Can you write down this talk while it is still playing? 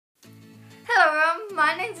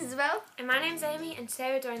my name's Isabel. And my name's Amy, and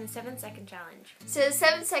today we're doing the 7-second challenge. So the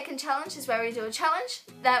 7-second challenge is where we do a challenge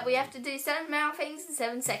that we have to do 7 amount of things in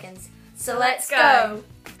 7 seconds. So let's go!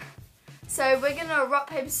 So we're going to rock,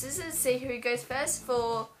 paper, scissors, see who goes first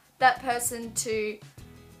for that person to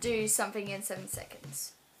do something in 7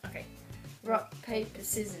 seconds. Okay. Rock, paper,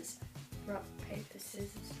 scissors. Rock, paper,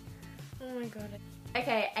 scissors. Oh my god.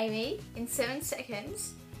 Okay, Amy, in 7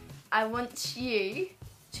 seconds, I want you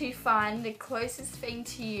to find the closest thing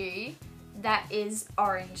to you that is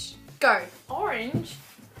orange. Go. Orange?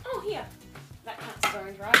 Oh, here. That counts as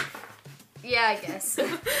orange, right? Yeah, I guess.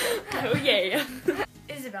 Oh, yeah.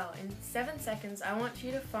 Isabel, in 7 seconds, I want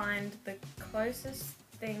you to find the closest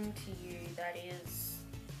thing to you that is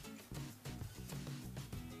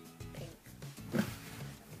pink.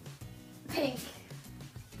 Pink.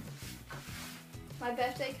 My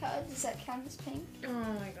birthday card, does that count as pink? Oh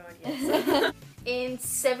my god, yes. In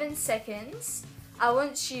 7 seconds, I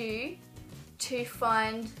want you to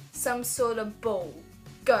find some sort of ball.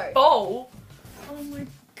 Go. Bowl? Oh my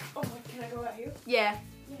god, can I go out here? Yeah.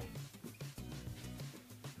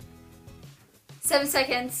 7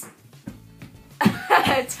 seconds.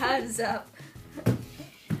 Time's up.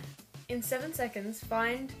 In 7 seconds,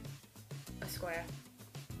 find a square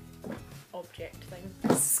object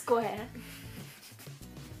thing. Square.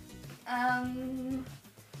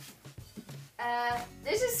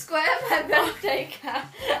 This is square my birthday card.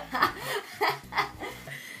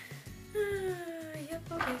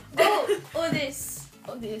 Yep, okay. Oh, or this.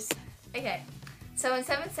 Or this. Okay. So in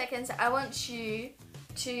 7 seconds, I want you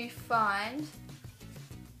to find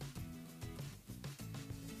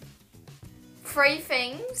 3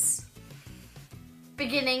 things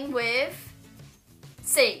beginning with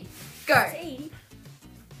C. Go. C.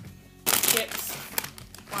 Chips.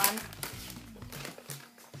 1.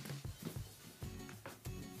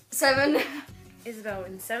 7. Isabel,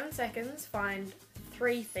 in 7 seconds, find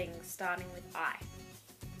 3 things starting with I.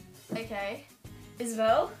 Okay.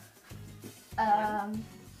 Isabel. 5,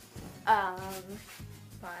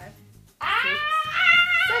 6,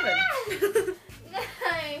 7. No.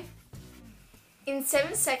 In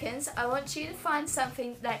 7 seconds, I want you to find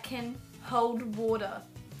something that can hold water.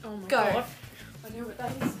 Oh my Go. god. I know what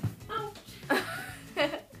that is.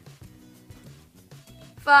 Ouch.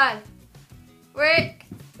 5. Rick.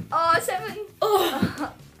 Oh, 7.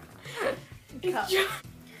 Oh. Cut.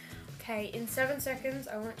 Okay, in 7 seconds,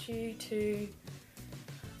 I want you to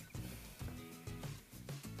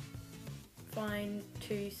find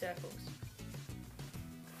 2 circles.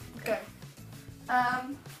 Go.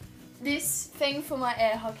 This thing for my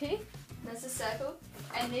air hockey, that's a circle,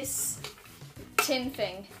 and this tin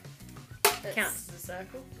thing. Counts as a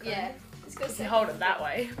circle. Yeah. It's got a You can circle. hold it that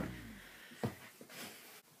way.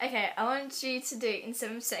 Okay, I want you to do in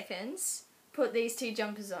 7 seconds, put these 2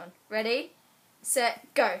 jumpers on. Ready,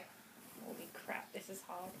 set, go. Holy crap, this is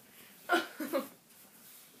hard.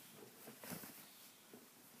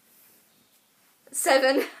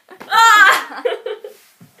 7. Ah!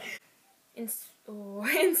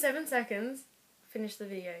 In 7 seconds, finish the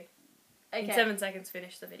video. Okay. In 7 seconds,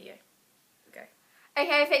 finish the video. Go.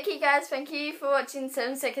 Okay, thank you guys. Thank you for watching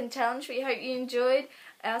 7 Second Challenge. We hope you enjoyed.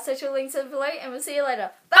 Our social links are below, and we'll see you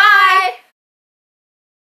later. Bye!